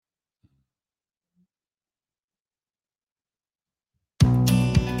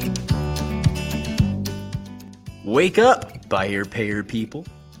Wake up, buyer payer people.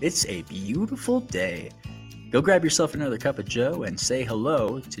 It's a beautiful day. Go grab yourself another cup of joe and say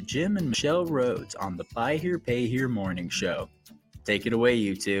hello to Jim and Michelle Rhodes on the Buy Here Pay Here morning show. Take it away,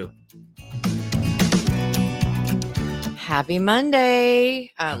 you two. Happy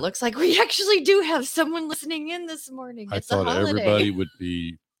Monday. Looks like we actually do have someone listening in this morning. I It's thought a holiday. everybody would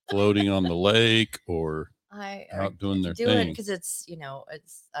be floating on the lake or out doing their thing. Because it's,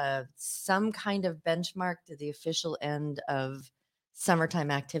 it's some kind of benchmark to the official end of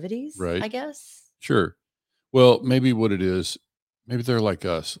summertime activities, Right. I guess. Sure. Well, maybe what it is, maybe they're like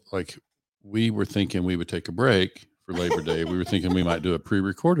us. Like we were thinking we would take a break for Labor Day. We were thinking we might do a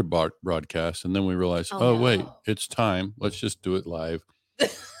pre-recorded broadcast, and then we realized, oh wait, it's time. Let's just do it live.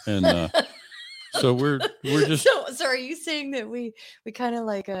 And so we're just. So are you saying that we kind of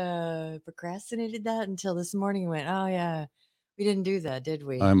like procrastinated that until this morning and went, oh yeah, we didn't do that, did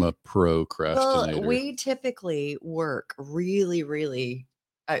we? I'm a procrastinator. Well, we typically work really, really.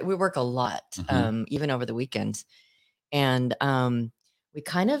 We work a lot, even over the weekends, and we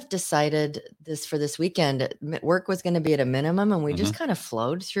kind of decided for this weekend, work was going to be at a minimum, and we just kind of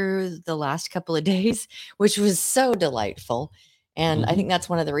flowed through the last couple of days, which was so delightful. And I think that's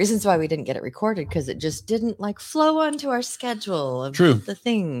one of the reasons why we didn't get it recorded, because it just didn't flow onto our schedule of the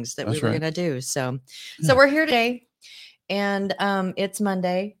things that we were going to do. So we're here today, and it's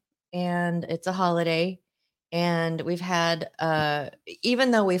Monday, and it's a holiday. And we've had,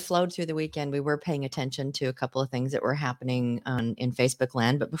 even though we flowed through the weekend, we were paying attention to a couple of things that were happening in Facebook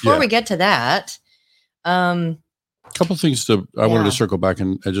land. But before we get to that, a couple of things I wanted to circle back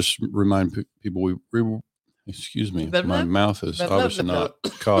and just remind people. Excuse me, my mouth is obviously not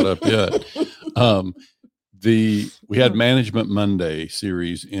caught up yet. We had Management Monday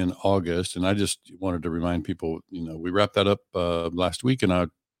series in August, and I just wanted to remind people, we wrapped that up last week, and I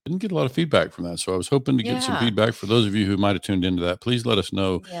didn't get a lot of feedback from that. So I was hoping to get some feedback. For those of you who might have tuned into that, please let us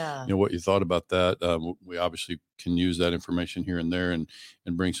know, what you thought about that. We obviously can use that information here and there and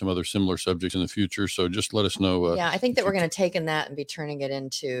bring some other similar subjects in the future. So just let us know. I think that we're going to take in that and be turning it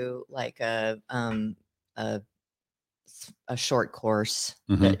into like a short course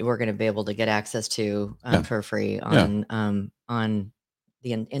that we're going to be able to get access to for free on in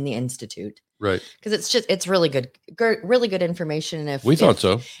the Institute. Right. Because it's really good information. And we thought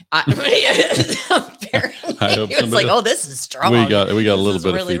so. I hope it's like, this is strong. We got a little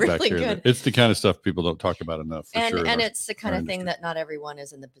bit of feedback here. It's the kind of stuff people don't talk about enough. And it's the kind of thing that not everyone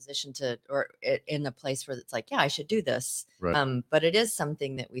is in the position to, or in the place where it's like, I should do this. Right. But it is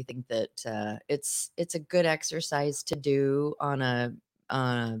something that we think that it's a good exercise to do on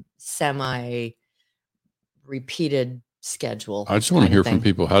a semi repeated schedule. I just want to hear from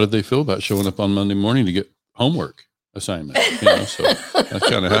people. How did they feel about showing up on Monday morning to get homework assignment? So that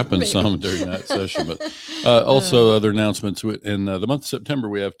kind of happens some during that session. But also other announcements. In the month of September,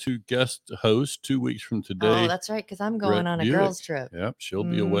 we have 2 guest hosts 2 weeks from today. Oh, that's right, because I'm going on a girls' trip. Yep, she'll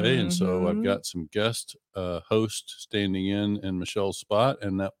be away. And so I've got some guest hosts standing in Michelle's spot,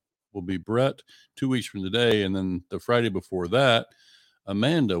 and that will be Brett 2 weeks from today. And then the Friday before that,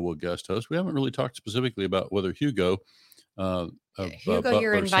 Amanda will guest host. We haven't really talked specifically about whether Hugo, Hugo,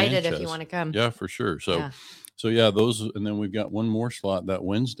 you're invited if you want to come. Yeah, for sure. So those, and then we've got one more slot that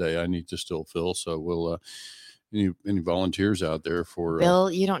Wednesday I need to still fill. So we'll any volunteers out there for Bill?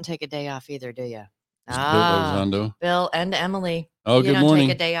 You don't take a day off either, do you? Bill Elizondo. Bill and Emily. Oh, good morning. You don't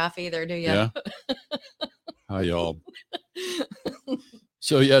take a day off either, do you? Yeah. Hi, y'all.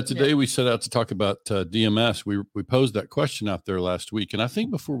 So today we set out to talk about DMS. We posed that question out there last week, and I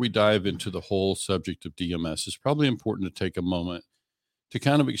think before we dive into the whole subject of DMS, it's probably important to take a moment to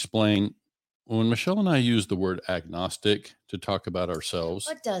kind of explain, when Michelle and I use the word agnostic to talk about ourselves.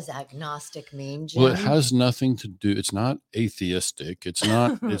 What does agnostic mean, Jim? Well, it has nothing to do. It's not atheistic. It's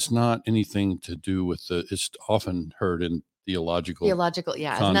not. It's not anything to do with it's often heard in theological. Yeah,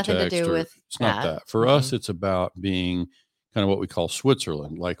 it has nothing to do with. It's not that. For us, it's about being kind of what we call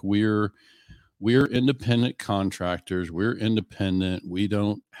Switzerland. Like we're independent contractors. We're independent. We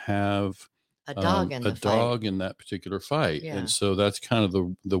don't have a dog in that particular fight. And so that's kind of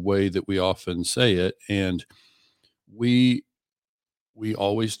the way that we often say it. And we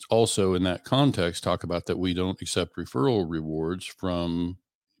always also in that context talk about that we don't accept referral rewards from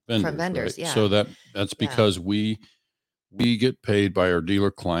vendors. Right? So that's because we get paid by our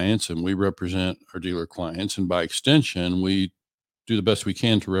dealer clients, and we represent our dealer clients. And by extension, we do the best we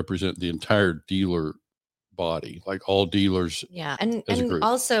can to represent the entire dealer body, like all dealers. Yeah. And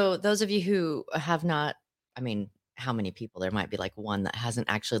also those of you who have not, how many people? There might be like one that hasn't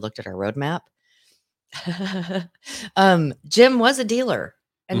actually looked at our roadmap. Jim was a dealer.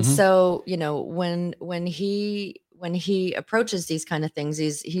 And so, when he when he approaches these kind of things,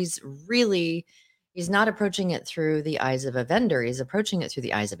 he's not approaching it through the eyes of a vendor. He's approaching it through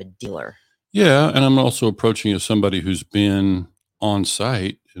the eyes of a dealer. Yeah. And I'm also approaching as somebody who's been on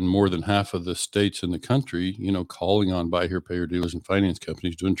site in more than half of the states in the country, calling on buy here, pay here dealers and finance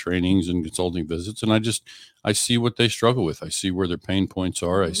companies, doing trainings and consulting visits. And I see what they struggle with. I see where their pain points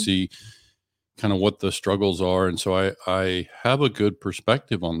are. I see kind of what the struggles are. And so I have a good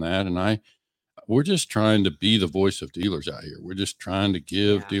perspective on that. And we're just trying to be the voice of dealers out here. We're just trying to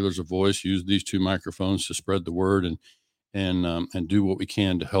give dealers a voice, use these 2 microphones to spread the word and do what we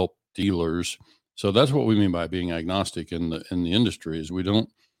can to help dealers. So that's what we mean by being agnostic in the industry, is we don't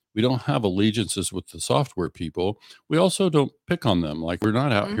have allegiances with the software people. We also don't pick on them. Like, we're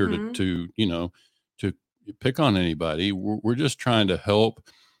not out here to pick on anybody. We're just trying to help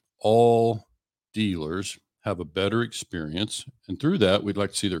all dealers have a better experience. And through that, we'd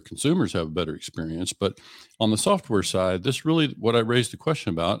like to see their consumers have a better experience. But on the software side, this really what I raised the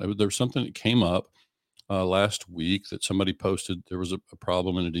question about. There was something that came up last week that somebody posted. There was a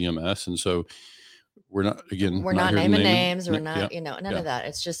problem in a DMS. And so we're not naming names. We're not, none of that.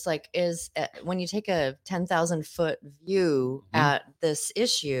 It's just like, when you take a 10,000 foot view at this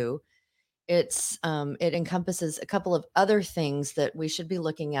issue, it encompasses a couple of other things that we should be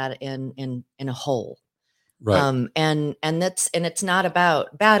looking at in a whole. Right. And it's not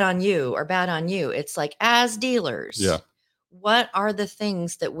about bad on you or bad on you. It's like, as dealers, what are the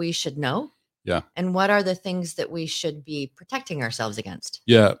things that we should know? Yeah. And what are the things that we should be protecting ourselves against?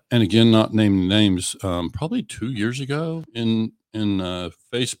 Yeah. And again, not naming names, probably 2 years ago in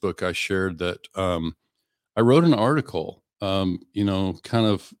Facebook, I shared that I wrote an article, kind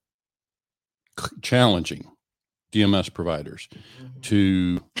of challenging DMS providers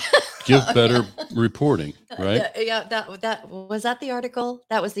to give better reporting, right? Yeah. That was that the article?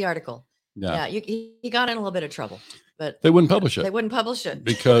 That was the article. Yeah. He got in a little bit of trouble. But they wouldn't publish it. They wouldn't publish it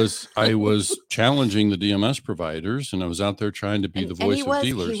because I was challenging the DMS providers, and I was out there trying to be the voice of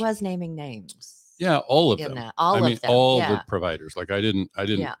dealers. He was naming names. Yeah, all of them. All the providers. Like I didn't.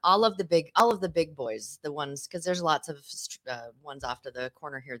 Yeah, all of the big boys, the ones, because there's lots of ones off to the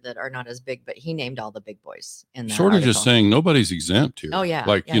corner here that are not as big, but he named all the big boys in that sort of article. Just saying nobody's exempt here. Oh yeah,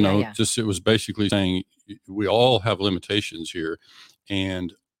 like just it was basically saying we all have limitations here,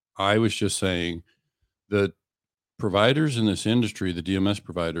 and I was just saying that providers in this industry, the DMS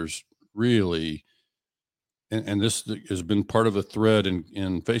providers, really, and this has been part of a thread in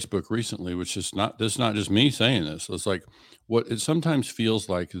Facebook recently, which is not just me saying this. It's like what it sometimes feels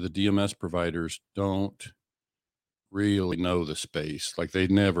like the DMS providers don't really know the space. Like they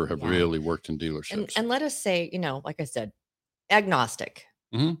never have really worked in dealerships. And let us say, like I said, agnostic.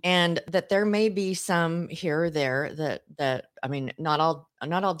 And that there may be some here or there that I mean, not all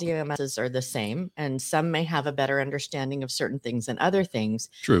DMSs are the same, and some may have a better understanding of certain things than other things.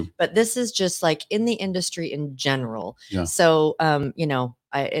 True. But this is just like in the industry in general. Yeah. So,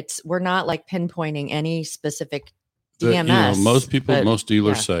 we're not like pinpointing any specific DMS. Most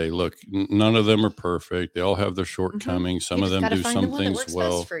dealers say, look, none of them are perfect. They all have their shortcomings. Some of them do some things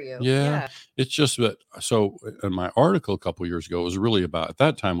well. For you. Yeah. It's just that. So in my article a couple of years ago, it was really about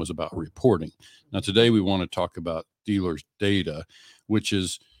reporting. Now today we want to talk about dealers' data, which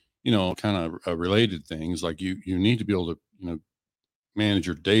is, kind of related things. Like you need to be able to, manage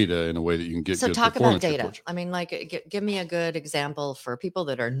your data in a way that you can get good talk about data reports. I mean, like give me a good example for people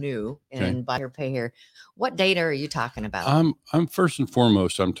that are new in buy here pay here. What data are you talking about? I'm first and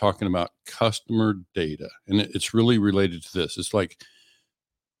foremost, I'm talking about customer data, and it's really related to this. It's like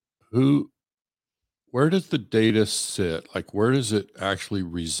where does the data sit? Like where does it actually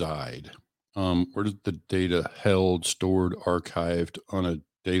reside? Where does the data held, stored, archived on a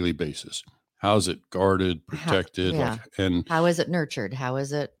daily basis? How's it guarded, protected, and how is it nurtured? How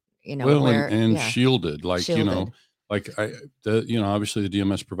is it, shielded? Like, shielded. Obviously the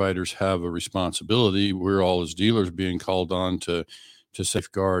DMS providers have a responsibility. We're all as dealers being called on to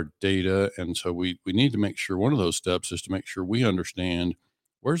safeguard data. And so we need to make sure one of those steps is to make sure we understand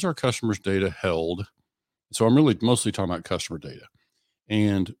where's our customers' data held. So I'm really mostly talking about customer data.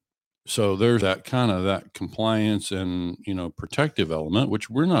 And so there's that kind of that compliance and, protective element,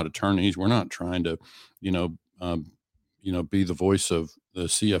 which we're not attorneys. We're not trying to, be the voice of the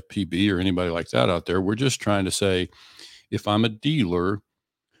CFPB or anybody like that out there. We're just trying to say, if I'm a dealer,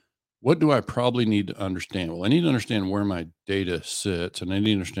 what do I probably need to understand? Well, I need to understand where my data sits, and I need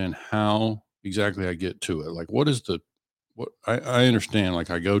to understand how exactly I get to it. Like, what I understand,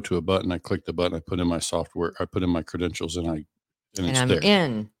 like I go to a button, I click the button, I put in my software, I put in my credentials, and it's I'm there.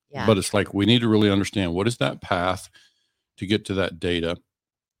 in. Yeah. But it's like we need to really understand what is that path to get to that data.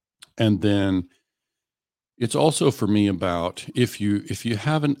 And then, It's also for me about if you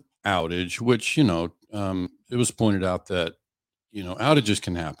have an outage, which, it was pointed out that, outages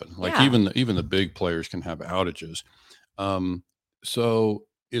can happen. Like Yeah. even the big players can have outages. So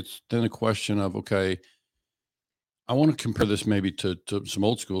it's then a question of, okay, I want to compare this maybe to some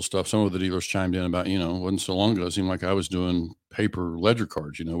old school stuff. Some of the dealers chimed in about, wasn't so long ago, it seemed like I was doing paper ledger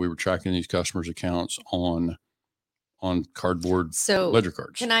cards. We were tracking these customers' accounts on cardboard ledger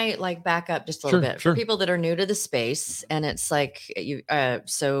cards. Can I back up just a little bit for people that are new to the space? And it's like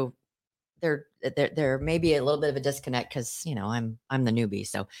so there may be a little bit of a disconnect because I'm the newbie.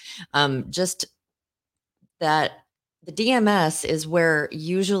 So just that the DMS is where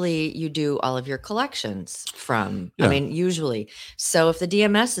usually you do all of your collections from. Yeah. I mean, usually. So if the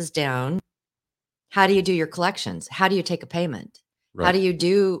DMS is down, how do you do your collections? How do you take a payment? Right. How do you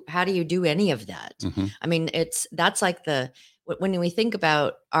do any of that? Mm-hmm. I mean, that's like when we think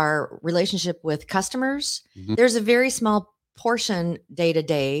about our relationship with customers, mm-hmm. there's a very small portion day to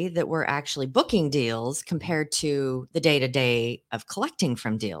day that we're actually booking deals compared to the day to day of collecting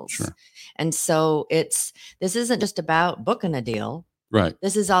from deals. Sure. And so this isn't just about booking a deal. Right.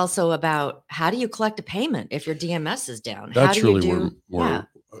 This is also about how do you collect a payment if your DMS is down? That's really where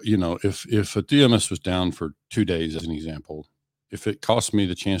if a DMS was down for 2 days, as an example, if it costs me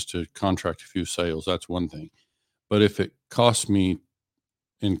the chance to contract a few sales, that's one thing. But if it costs me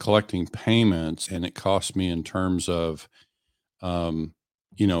in collecting payments and it costs me in terms of,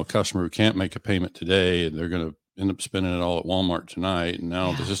 a customer who can't make a payment today and they're going to end up spending it all at Walmart tonight. And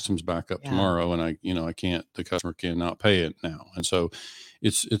now the system's back up tomorrow and the customer cannot pay it now. And so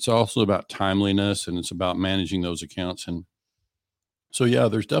it's also about timeliness and it's about managing those accounts. And so,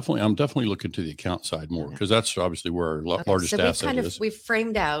 I'm definitely looking to the account side more because that's obviously where our largest asset is. We've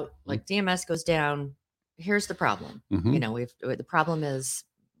framed out like DMS goes down. Here's the problem. Mm-hmm. The problem is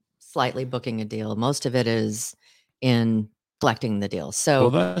slightly booking a deal. Most of it is in collecting the deal.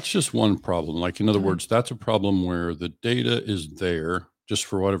 So that's just one problem. Like, in other words, that's a problem where the data is there just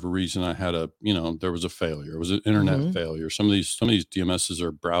for whatever reason. I had there was a failure. It was an internet mm-hmm. failure. Some of these DMSs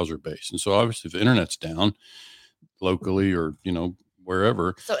are browser based. And so obviously if the internet's down locally or,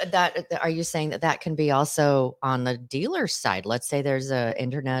 wherever. So are you saying that can be also on the dealer side? Let's say there's a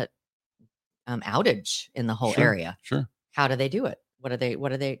internet outage in the whole area. Sure. How do they do it? What are they?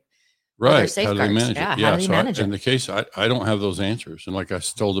 Right. How do they manage it? How do they manage it? In the case, I don't have those answers. And like I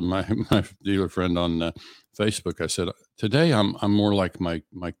told my dealer friend on Facebook, I said, today I'm more like my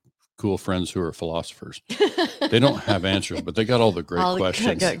cool friends who are philosophers. They don't have answers, but they got all the great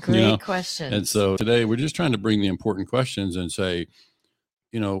questions. Great questions. And so today we're just trying to bring the important questions and say,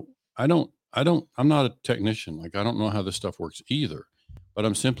 I'm not a technician. Like, I don't know how this stuff works either, but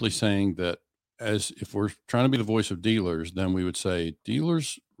I'm simply saying that if we're trying to be the voice of dealers, then we would say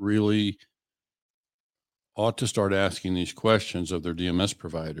dealers really ought to start asking these questions of their DMS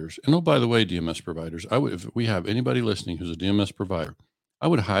providers. And oh, by the way, DMS providers, if we have anybody listening who's a DMS provider, I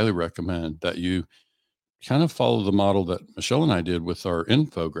would highly recommend that you kind of follow the model that Michelle and I did with our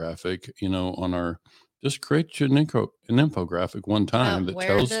infographic, on our, just create an infographic one time that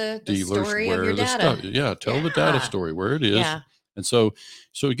tells dealers where the stuff, tell the data story, where it is. Yeah. And so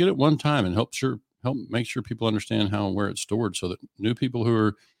get it one time and help make sure people understand how and where it's stored so that new people who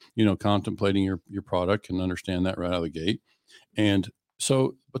are, contemplating your product can understand that right out of the gate. And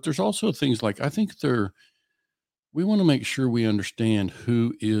so, but there's also things like, I think we want to make sure we understand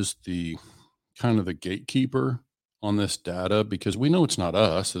who is the kind of the gatekeeper on this data, because we know it's not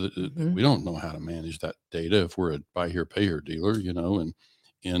us. Mm-hmm. We don't know how to manage that data if we're a buy here, pay here dealer, and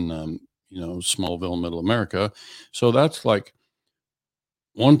in Smallville, Middle America. So that's like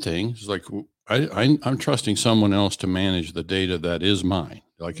one thing. Is like I'm trusting someone else to manage the data that is mine.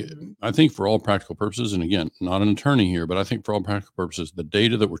 Like, mm-hmm. I think for all practical purposes, and again, not an attorney here, but I think for all practical purposes, the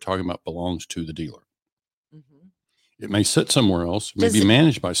data that we're talking about belongs to the dealer. It may sit somewhere else, may be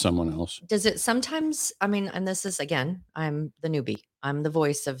managed by someone else. Does it sometimes, and this is, again, I'm the newbie. I'm the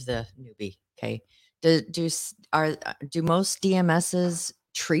voice of the newbie. Okay. Do most DMSs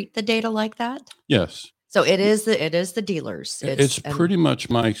treat the data like that? Yes. So it is the dealers. It's pretty much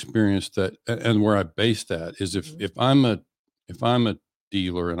my experience that, and where I base that is if I'm a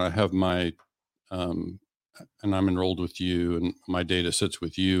dealer and I have my, and I'm enrolled with you and my data sits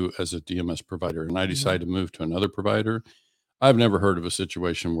with you as a DMS provider and I decide to move to another provider, I've never heard of a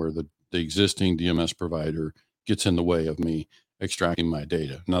situation where the existing DMS provider gets in the way of me extracting my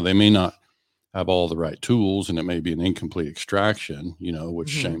data. Now, they may not have all the right tools and it may be an incomplete extraction, which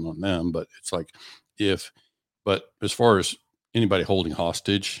shame on them, but it's like but as far as anybody holding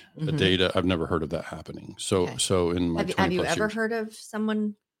hostage the data, I've never heard of that happening. So in my have you ever heard of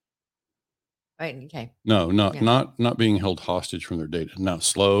someone Right. Okay. No, not being held hostage from their data. Now,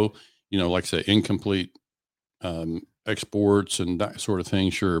 slow, like I say, incomplete exports and that sort of thing,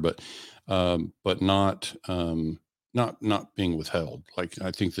 sure, but not being withheld. Like,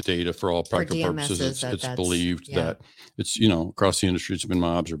 I think the data, for all practical purposes, it's believed that it's, across the industry, it's been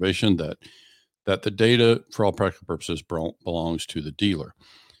my observation that the data, for all practical purposes, belongs to the dealer.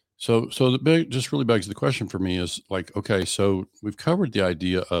 So just really begs the question for me is like, okay, so we've covered the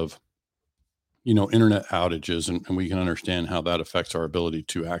idea of, internet outages, and we can understand how that affects our ability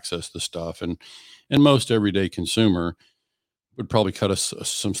to access the stuff. And most everyday consumer would probably cut us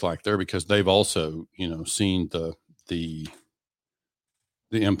some slack there, because they've also, seen the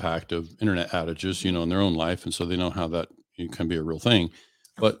impact of internet outages, in their own life. And so they know how that can be a real thing.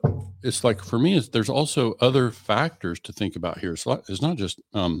 But it's like, for me, there's also other factors to think about here. It's not just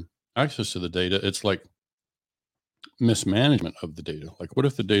access to the data. It's like mismanagement of the data. Like, what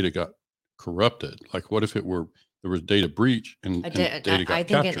if the data got corrupted? Like, what if there was data breach and data got I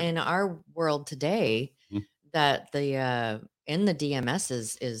think captured? in our world today, that the in the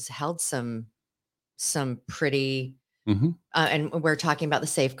DMS is held some pretty, and we're talking about the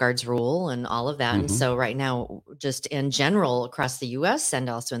safeguards rule and all of that. And so right now, just in general across the US and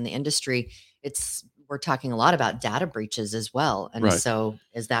also in the industry, we're talking a lot about data breaches as well. And so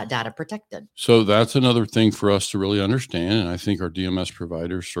is that data protected? So that's another thing for us to really understand. And I think our DMS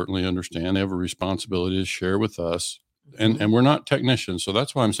providers certainly understand. They have a responsibility to share with us. And we're not technicians. So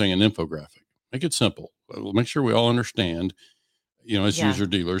that's why I'm saying an infographic. Make it simple. Make sure we all understand, as user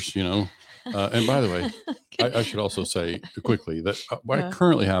dealers, and by the way, I should also say quickly that I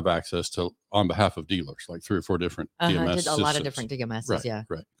currently have access to, on behalf of dealers, like 3 or 4 different DMS systems. A lot of different DMSs.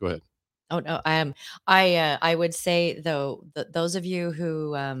 Right. Go ahead. Oh no, I would say though that those of you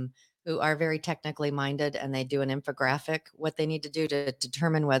who are very technically minded and they do an infographic, what they need to do to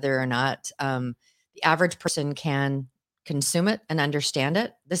determine whether or not the average person can consume it and understand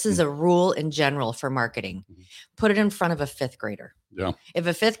it. This is a rule in general for marketing. Put it in front of a 5th grader. Yeah. If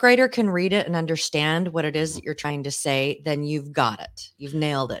a 5th grader can read it and understand what it is that you're trying to say, then you've got it. You've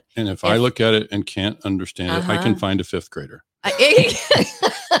nailed it. And if I look at it and can't understand it, I can find a 5th grader.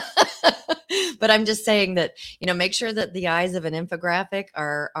 But I'm just saying that, make sure that the eyes of an infographic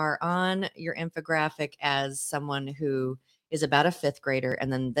are on your infographic as someone who is about a 5th grader.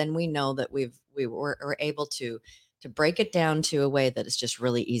 And then we know that we were able to break it down to a way that is just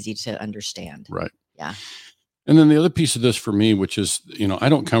really easy to understand. Right. Yeah. And then the other piece of this for me, which is, I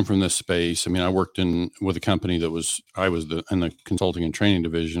don't come from this space. I mean, I worked with a company that I was in the consulting and training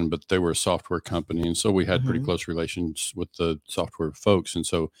division, but they were a software company. And so we had pretty close relations with the software folks. And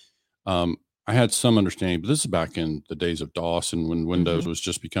so I had some understanding, but this is back in the days of DOS and when Windows was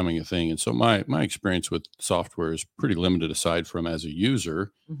just becoming a thing. And so my experience with software is pretty limited, aside from as a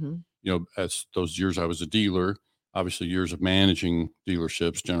user, as those years I was a dealer, obviously years of managing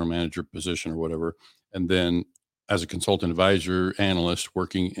dealerships, general manager position or whatever. And then as a consultant advisor, analyst,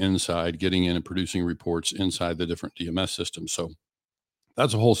 working inside, getting in and producing reports inside the different DMS systems. So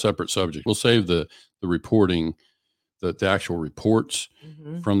that's a whole separate subject. We'll save the reporting, the actual reports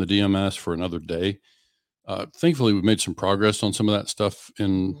from the DMS for another day. Thankfully, we've made some progress on some of that stuff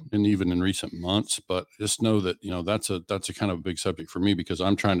in even in recent months, but just know that, that's a kind of a big subject for me, because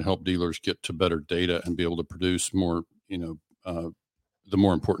I'm trying to help dealers get to better data and be able to produce more, the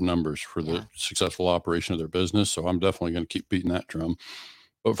more important numbers for the successful operation of their business. So I'm definitely going to keep beating that drum.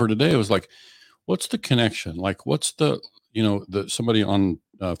 But for today, it was like, what's the connection? Like, what's somebody on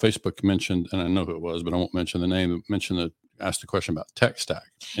Facebook mentioned, and I know who it was, but I won't mention the name, asked a question about tech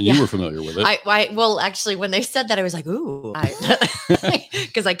stack, and you were familiar with it. Well, actually, when they said that, I was like, ooh,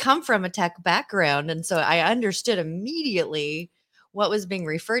 because I come from a tech background. And so I understood immediately what was being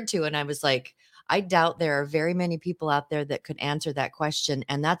referred to. And I was like, I doubt there are very many people out there that could answer that question.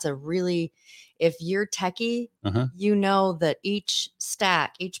 And that's if you're techie, you know that each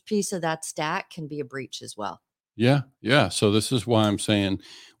piece of that stack can be a breach as well. Yeah. Yeah. So this is why I'm saying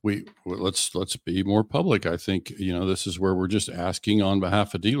let's be more public. I think, this is where we're just asking on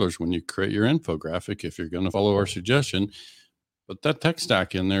behalf of dealers, when you create your infographic, if you're going to follow our suggestion, put that tech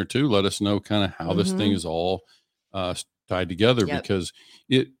stack in there too. Let us know kind of how this thing is all tied together, because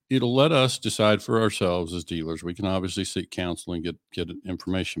it'll let us decide for ourselves as dealers. We can obviously seek counsel and get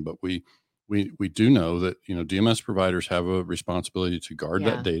information, but we do know that, DMS providers have a responsibility to guard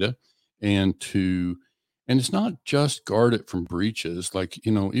that data, and it's not just guard it from breaches. Like,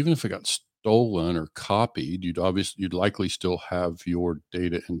 even if it got stolen or copied, you'd likely still have your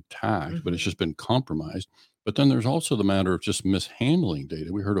data intact, but it's just been compromised. But then there's also the matter of just mishandling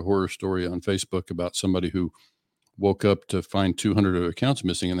data. We heard a horror story on Facebook about somebody who woke up to find 200 accounts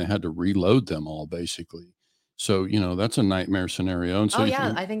missing, and they had to reload them all basically. So, that's a nightmare scenario. And so,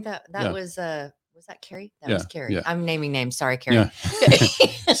 I think that was that Carrie? That was Carrie. Yeah. I'm naming names. Sorry, Carrie. Yeah.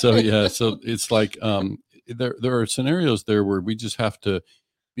 So it's like, there are scenarios there where we just have to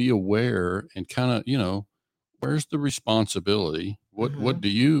be aware and kind of, where's the responsibility? What do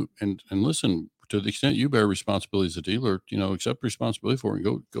you, and listen, to the extent you bear responsibility as a dealer, accept responsibility for it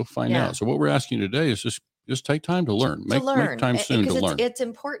and go find out. So what we're asking today is just take time to learn. Make time soon to learn. It's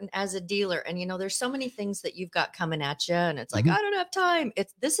important as a dealer. And, there's so many things that you've got coming at you, and it's like, I don't have time.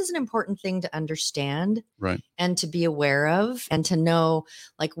 This is an important thing to understand, right? And to be aware of, and to know,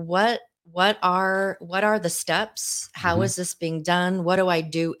 like, what are the steps? How is this being done? What do I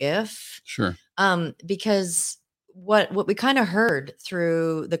do if? Sure. Because what we kind of heard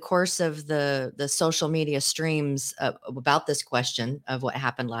through the course of the social media streams about this question of what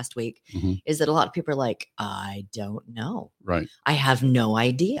happened last week is that a lot of people are like, I don't know. Right. I have no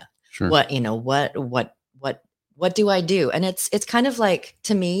idea. Sure. What do I do? And it's kind of like,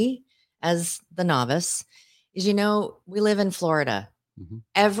 to me as the novice, is, we live in Florida.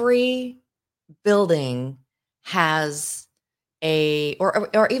 Every building has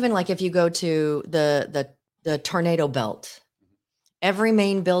or even like if you go to the tornado belt, every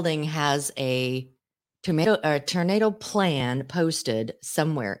main building has a tornado plan posted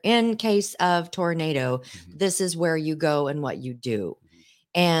somewhere. In case of tornado, this is where you go and what you do.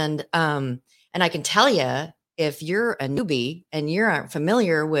 And I can tell you, if you're a newbie and you aren't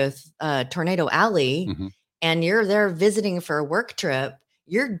familiar with Tornado Alley and you're there visiting for a work trip,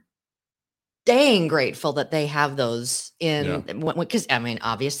 you're dang grateful that they have those in, because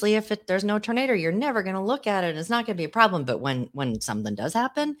obviously if there's no tornado, you're never going to look at it and it's not going to be a problem. But when something does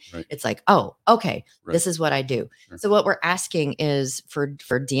happen, it's like, oh, okay, this is what I do. Sure. So what we're asking is for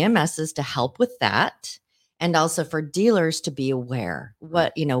DMSs to help with that. And also for dealers to be aware,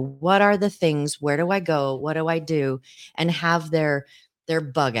 what are the things, where do I go? What do I do? And have their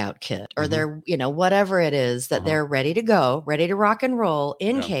bug out kit or their, whatever it is that they're ready to go, ready to rock and roll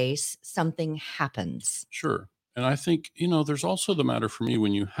in case something happens. Sure. And I think, there's also the matter for me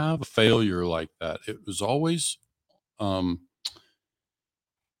when you have a failure like that, it was always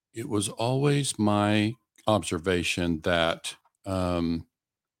my observation that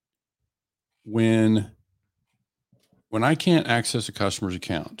when I can't access a customer's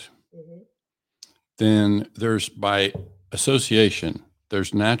account, then there's, by association,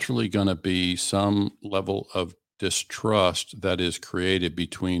 there's naturally going to be some level of distrust that is created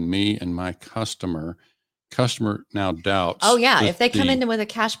between me and my customer. Customer now doubts. Oh yeah. If they come in with a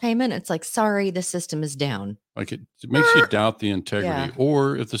cash payment, it's like, sorry, the system is down. Like it makes you doubt the integrity,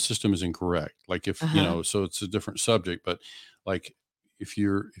 or if the system is incorrect, like if, so it's a different subject, but like if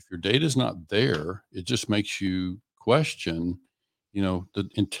your data is not there, it just makes you question, the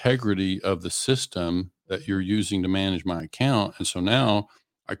integrity of the system that you're using to manage my account. And so now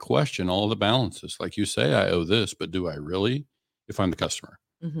I question all the balances. Like you say, I owe this, but do I really, if I'm the customer?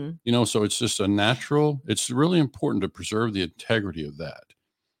 So it's just it's really important to preserve the integrity of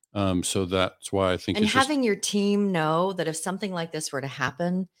that. So that's why I think and having your team know that if something like this were to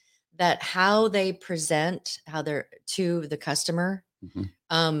happen, that how they present, how they're to the customer.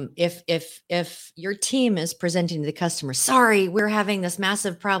 If your team is presenting to the customer, sorry, we're having this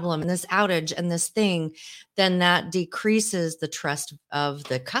massive problem and this outage and this thing, then that decreases the trust of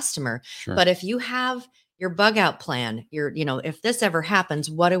the customer. Sure. But if you have your bug out plan, if this ever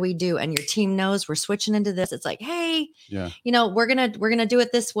happens, what do we do? And your team knows we're switching into this. It's like, hey, we're going to do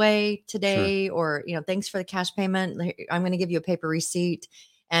it this way today. Sure. Or, thanks for the cash payment. I'm going to give you a paper receipt.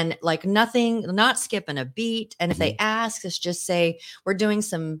 And like nothing, not skipping a beat. And if they ask, it's just say, we're doing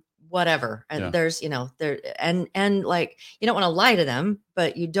some whatever. And there's, and like, you don't want to lie to them,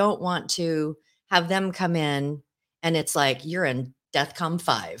 but you don't want to have them come in and it's like, you're in DEFCON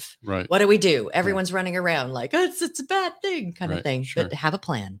 5. Right. What do we do? Everyone's running around like, it's a bad thing kind of thing, sure. But have a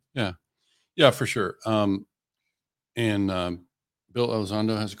plan. Yeah. Yeah, for sure. And Bill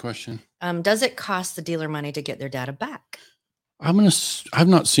Elizondo has a question. Does it cost the dealer money to get their data back? I've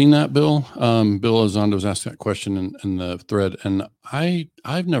not seen that, Bill. Bill Elizondo's asked that question in the thread, and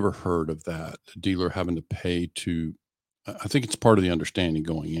I've never heard of that, a dealer having to pay to. I think it's part of the understanding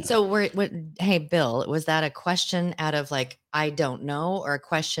going in. So hey, Bill, was that a question out of like, I don't know, or a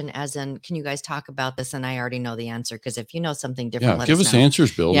question as in, can you guys talk about this? And I already know the answer. Cause if you know something different, give us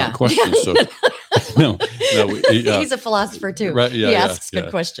answers, Bill, not questions. So no, he's a philosopher too. Right. Yeah. He asks good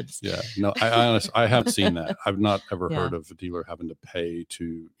questions. Yeah. No, I haven't seen that. I've not ever heard of a dealer having to pay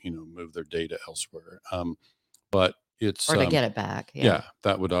to, move their data elsewhere. But it's or to get it back. Yeah,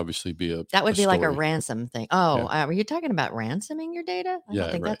 that would obviously be that would be story. like a ransom thing. Oh, were you talking about ransoming your data? I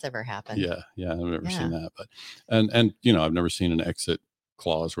don't think that's ever happened. Yeah, I've never seen that, but and you know, I've never seen an exit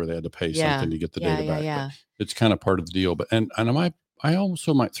clause where they had to pay something to get the data back. But it's kind of part of the deal. But and I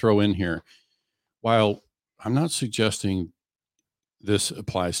also might throw in here, while I'm not suggesting this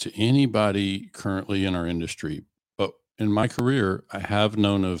applies to anybody currently in our industry, but in my career, I have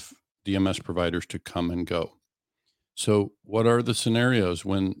known of DMS providers to come and go. So what are the scenarios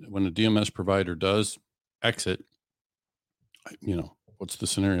when a DMS provider does exit? You know, what's the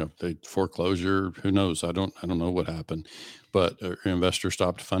scenario? They foreclosure, who knows? I don't know what happened, but investor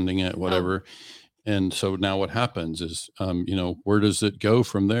stopped funding it, whatever. And so now what happens is, you know, where does it go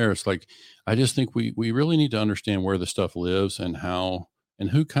from there? It's like, I just think we really need to understand where the stuff lives and how,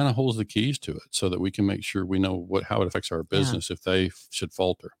 and who kind of holds the keys to it, so that we can make sure we know how it affects our business if they should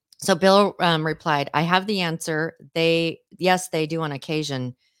falter. So Bill replied, I have the answer. Yes, they do on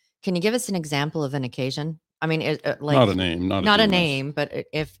occasion. Can you give us an example of an occasion? I mean, like not a name, not a name, but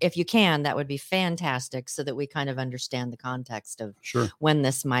if you can, that would be fantastic, so that we kind of understand the context of when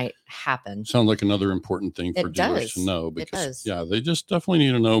this might happen. Sounds like another important thing for dealers to know, because they just definitely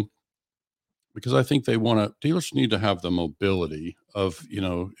need to know, because I think dealers need to have the mobility of, you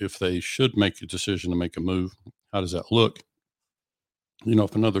know, if they should make a decision to make a move, how does that look? You know,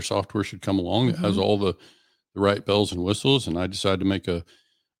 if another software should come along that has all the right bells and whistles, and I decide to make a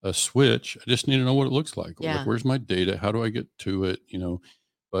switch, I just need to know what it looks like. Like, where's my data? How do I get to it? You know,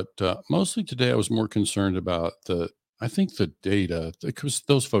 but mostly today I was more concerned about the data, because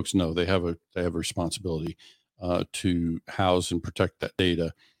those folks know they have a responsibility to house and protect that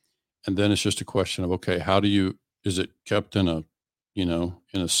data. And then it's just a question of, okay, is it kept in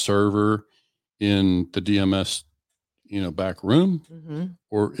a server in the DMS, back room,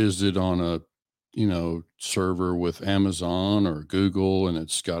 or is it on a, server with Amazon or Google, and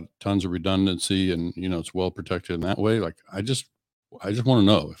it's got tons of redundancy, and, it's well protected in that way? Like, I just want to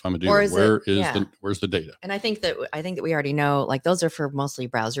know, if I'm a dealer, where's the data? And I think that we already know, like, those are for mostly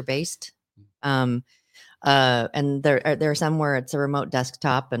browser based. And there are some where it's a remote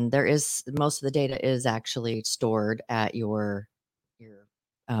desktop, and most of the data is actually stored at your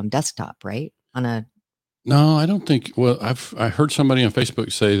desktop, right? No, I don't think. Well, I heard somebody on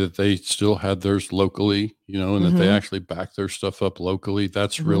Facebook say that they still had theirs locally, and that they actually back their stuff up locally.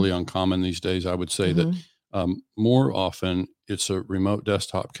 That's really uncommon these days. I would say that more often it's a remote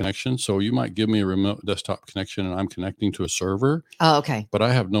desktop connection. So you might give me a remote desktop connection, and I'm connecting to a server. Oh, okay. But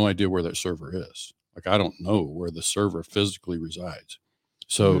I have no idea where that server is. Like, I don't know where the server physically resides.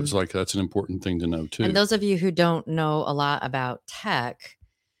 So it's like, that's an important thing to know too. And those of you who don't know a lot about tech,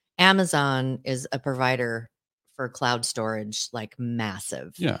 Amazon is a provider for cloud storage, like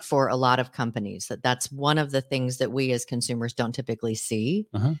massive for a lot of companies. That's one of the things that we as consumers don't typically see,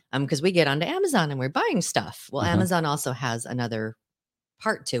 because we get onto Amazon and we're buying stuff. Well, Amazon also has another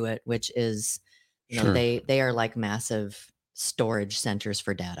part to it, which is, they are like massive storage centers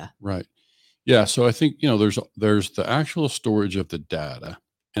for data. Right. Yeah. So I think, there's the actual storage of the data,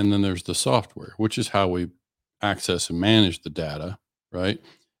 and then there's the software, which is how we access and manage the data. Right.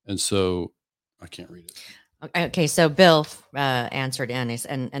 And so I can't read it. Okay. So Bill answered Annie's,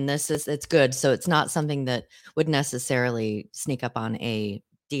 and it's good. So it's not something that would necessarily sneak up on a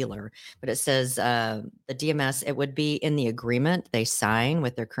dealer, but it says the DMS, it would be in the agreement they sign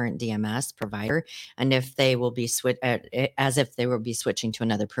with their current DMS provider, and if they will be as if they will be switching to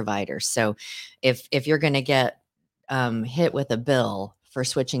another provider. So if you're going to get hit with a bill for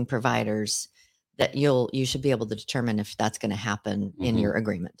switching providers, that you should be able to determine if that's going to happen in your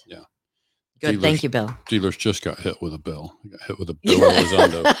agreement. Yeah. Good. Thank you, Bill. Dealers just got hit with a bill. They got hit with a bill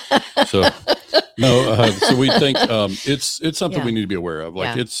Elizondo. So no, so we think it's something we need to be aware of.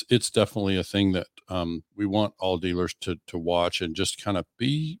 Like, it's definitely a thing that we want all dealers to watch, and just kind of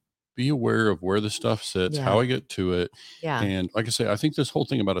be aware of where the stuff sits, how I get to it. Yeah. And like I say, I think this whole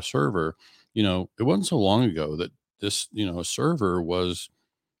thing about a server, it wasn't so long ago that this, a server was,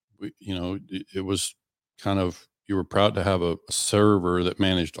 it was kind of, you were proud to have a server that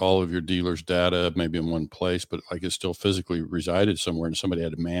managed all of your dealers' data, maybe in one place, but like it still physically resided somewhere, and somebody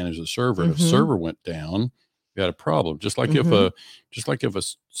had to manage the server. If the server went down, you had a problem. Just like if a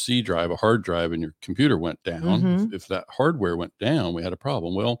C drive, a hard drive in your computer went down, if that hardware went down, we had a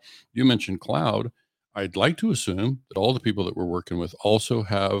problem. Well, you mentioned cloud. I'd like to assume that all the people that we're working with also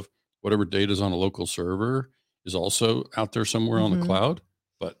have whatever data is on a local server is also out there somewhere on the cloud,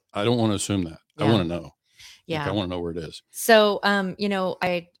 but I don't want to assume that. I want to know. Yeah. Like, I want to know where it is. So, I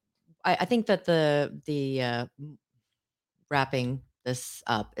think that the wrapping this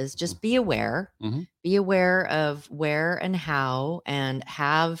up is just be aware. Be aware of where and how, and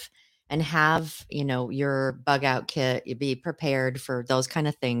have your bug out kit. You be prepared for those kind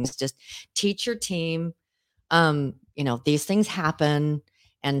of things. Just teach your team. These things happen.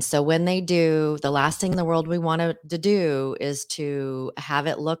 And so when they do, the last thing in the world we want to do is to have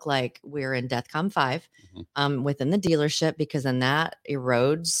it look like we're in DEFCON 5 within the dealership, because then that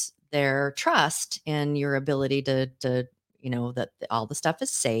erodes their trust in your ability to that all the stuff is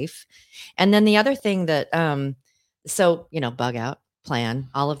safe. And then the other thing that, bug out plan,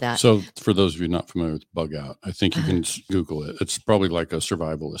 all of that. So for those of you not familiar with bug out, I think you can Google it. It's probably like a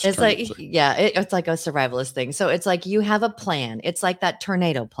survivalist. It's like, it's like a survivalist thing. So it's like you have a plan. It's like that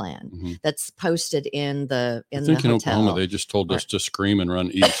tornado plan that's posted in the I think in hotel. Oklahoma, they just told us to scream and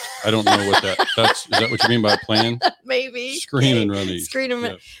run east. I don't know what is that what you mean by plan? Maybe. Scream and run east.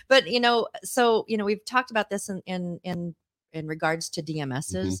 But, we've talked about this in regards to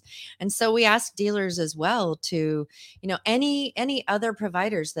DMSs. And so we ask dealers as well to, any other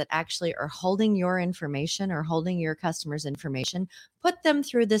providers that actually are holding your information or holding your customers' information, put them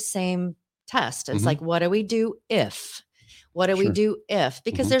through the same test. It's like, what do we do if? What do we do if?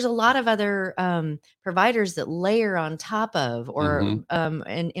 Because there's a lot of other providers that layer on top of or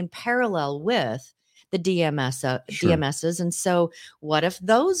in parallel with the DMSs. And so what if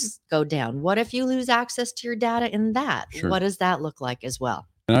those go down? What if you lose access to your data in that? What does that look like as well?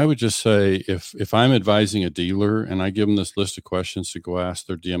 And I would just say, if I'm advising a dealer and I give them this list of questions to go ask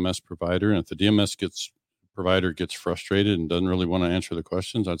their DMS provider, and if the DMS provider gets frustrated and doesn't really want to answer the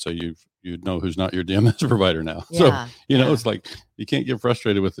questions, I'd say you know who's not your DMS provider now. So, it's like, you can't get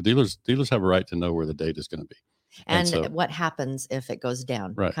frustrated with the dealers. Dealers have a right to know where the data is going to be. And so, what happens if it goes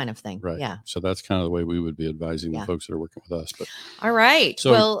down, kind of thing. Right. Yeah. So that's kind of the way we would be advising the folks that are working with us. But all right.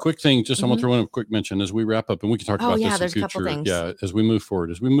 So quick thing, just I'm going to throw in a quick mention as we wrap up, and we can talk about this in future. A couple things. Yeah. As we move forward,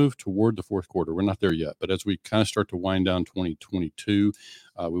 as we move toward the fourth quarter, we're not there yet, but as we kind of start to wind down 2022,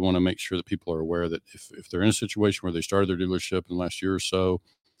 we want to make sure that people are aware that if they're in a situation where they started their dealership in the last year or so,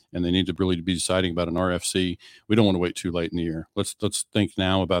 and they need to really be deciding about an RFC, we don't want to wait too late in the year. Let's think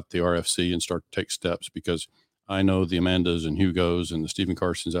now about the RFC and start to take steps, because I know the Amandas and Hugos and the Stephen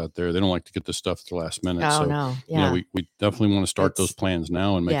Carsons out there, they don't like to get this stuff at the last minute. Oh, no. Yeah. We definitely want to start those plans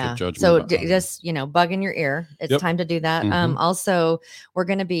now and make a judgment. So just, bug in your ear. It's time to do that. Also, we're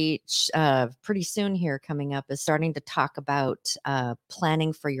going to be pretty soon here coming up is starting to talk about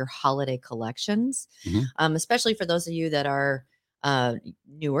planning for your holiday collections, especially for those of you that are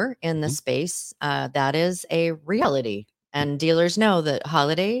newer in the space. That is a reality. And dealers know that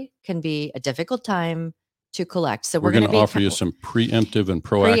holiday can be a difficult time to collect. So we're going to offer you some preemptive and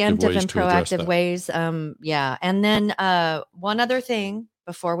proactive ways. And then one other thing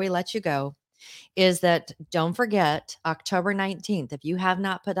before we let you go is that don't forget October 19th. If you have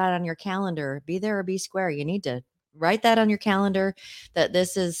not put that on your calendar, be there or be square. You need to write that on your calendar, that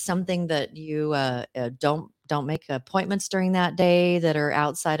this is something that you don't make appointments during that day that are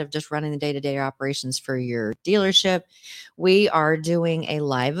outside of just running the day-to-day operations for your dealership. We are doing a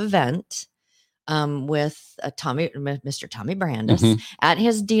live event with Mr. Tommy Brandis at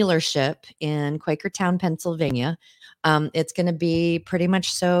his dealership in Quakertown, Pennsylvania. It's going to be pretty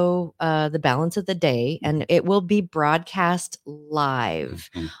much the balance of the day, and it will be broadcast live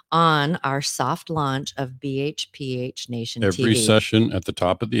on our soft launch of BHPH Nation Every TV. Session at the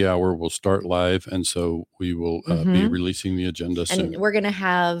top of the hour will start live, and so we will be releasing the agenda soon. And we're going to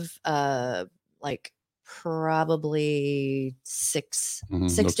have probably six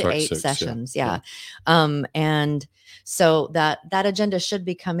to eight sessions. Yeah. And so that agenda should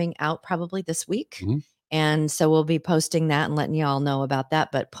be coming out probably this week. And so we'll be posting that and letting you all know about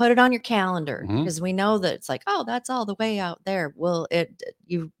that, but put it on your calendar, because we know that it's like, oh, that's all the way out there. Well,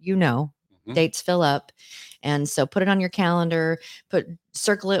 dates fill up. And so put it on your calendar,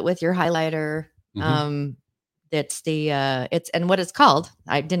 circle it with your highlighter. And what it's called,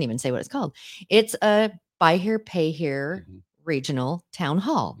 I didn't even say what it's called. It's a Buy Here, Pay Here regional town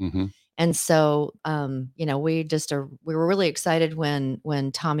hall. And so, we were really excited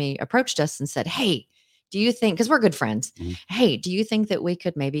when Tommy approached us and said, hey, do you think, because we're good friends, hey, do you think that we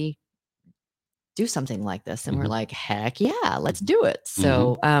could maybe do something like this? And we're like, heck yeah, let's do it.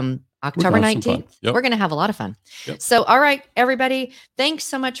 So, October 19th, we're going to have a lot of fun. So, all right, everybody, thanks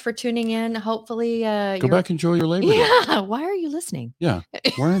so much for tuning in. Hopefully, go back and enjoy your Labor Day. Yeah. Why are you listening? Yeah.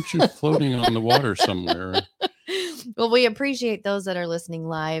 Why aren't you floating on the water somewhere? Well, we appreciate those that are listening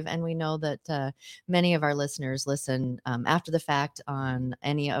live. And we know that many of our listeners listen after the fact on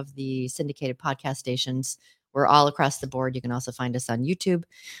any of the syndicated podcast stations We're all across the board. You can also find us on YouTube.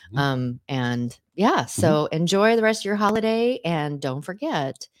 Mhm. And yeah, so enjoy the rest of your holiday, and don't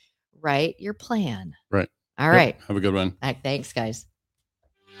forget, write your plan. Right. All right. Have a good one. Thanks, guys.